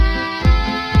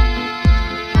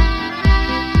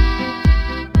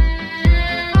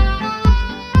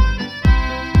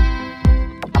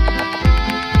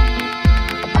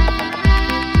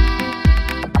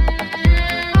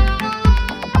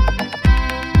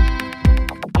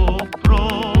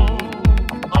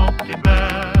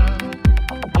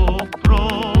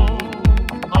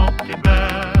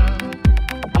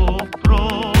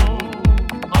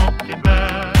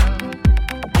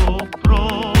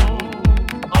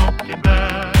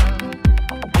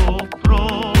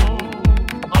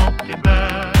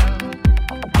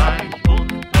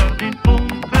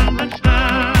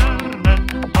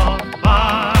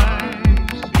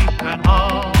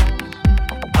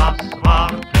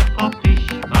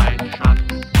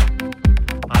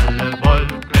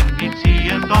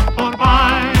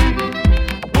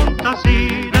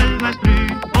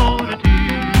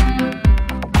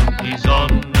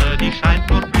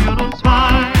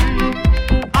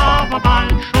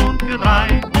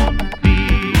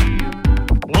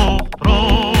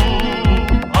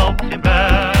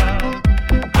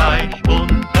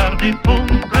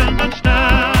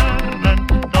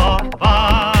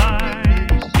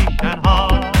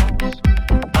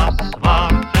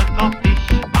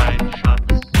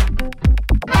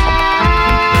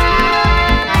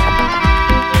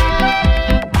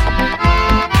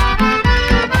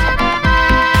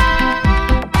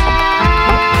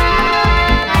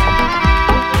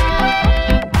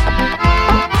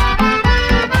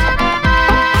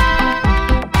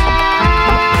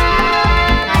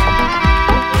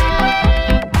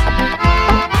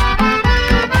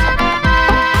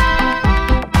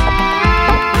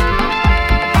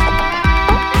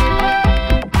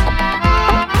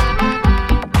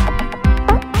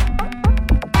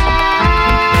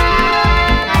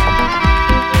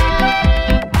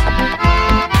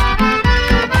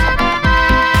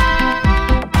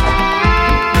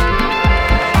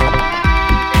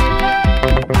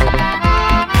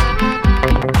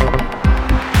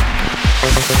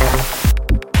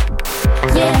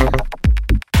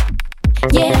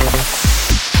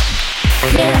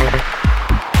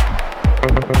Hey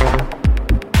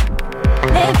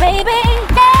Baby,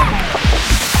 yeah!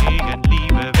 Gegen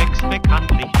Liebe wächst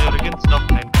bekanntlich nirgends noch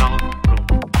ein Kraut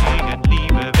drum. Gegen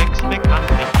Liebe wächst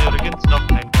bekanntlich nirgends noch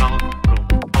ein Kraut drum.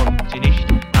 Kommt sie nicht,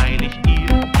 weil ich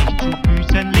ihr nicht zu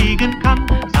Füßen liegen kann,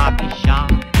 sag ich ja,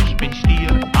 ich bin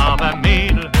Stier, aber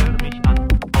Mädel, hör mich an.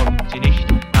 Kommt sie nicht,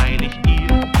 weil ich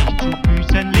ihr nicht zu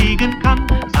Füßen liegen kann,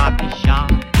 sag ich ja,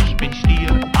 ich bin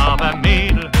Stier, aber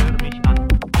Mädel, hör mich an.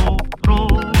 Oh,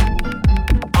 Rot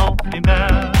auf dem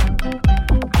Berg,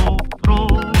 oh,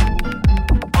 Rot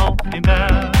auf dem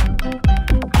Berg,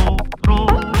 oh,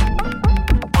 Rot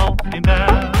auf dem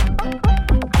Berg,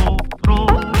 oh,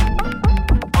 Rot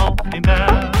auf dem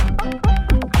Berg,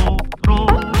 oh,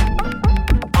 Rot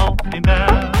auf dem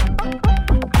Berg,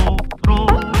 oh,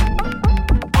 Rot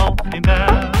auf dem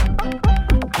Berg,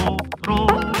 oh,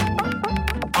 Rot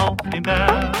auf dem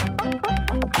Berg,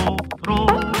 oh,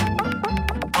 Rot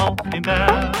auf dem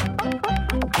Berg,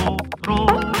 oh,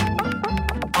 Rot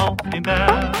auf dem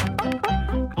Berg,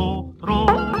 oh,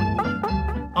 Rot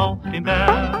auf dem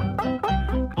Berg,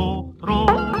 oh,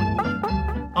 Rot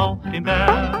auf dem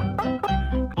Berg,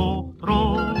 oh,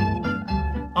 Rot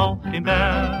auf dem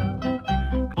Berg,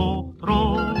 oh,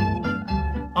 Rot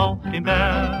auf dem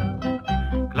Berg.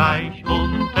 Gleich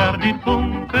unter den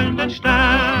funkelnden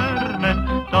Sternen,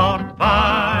 dort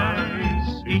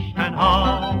weiß ich ein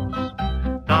Haus,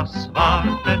 das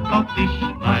wartet auf dich.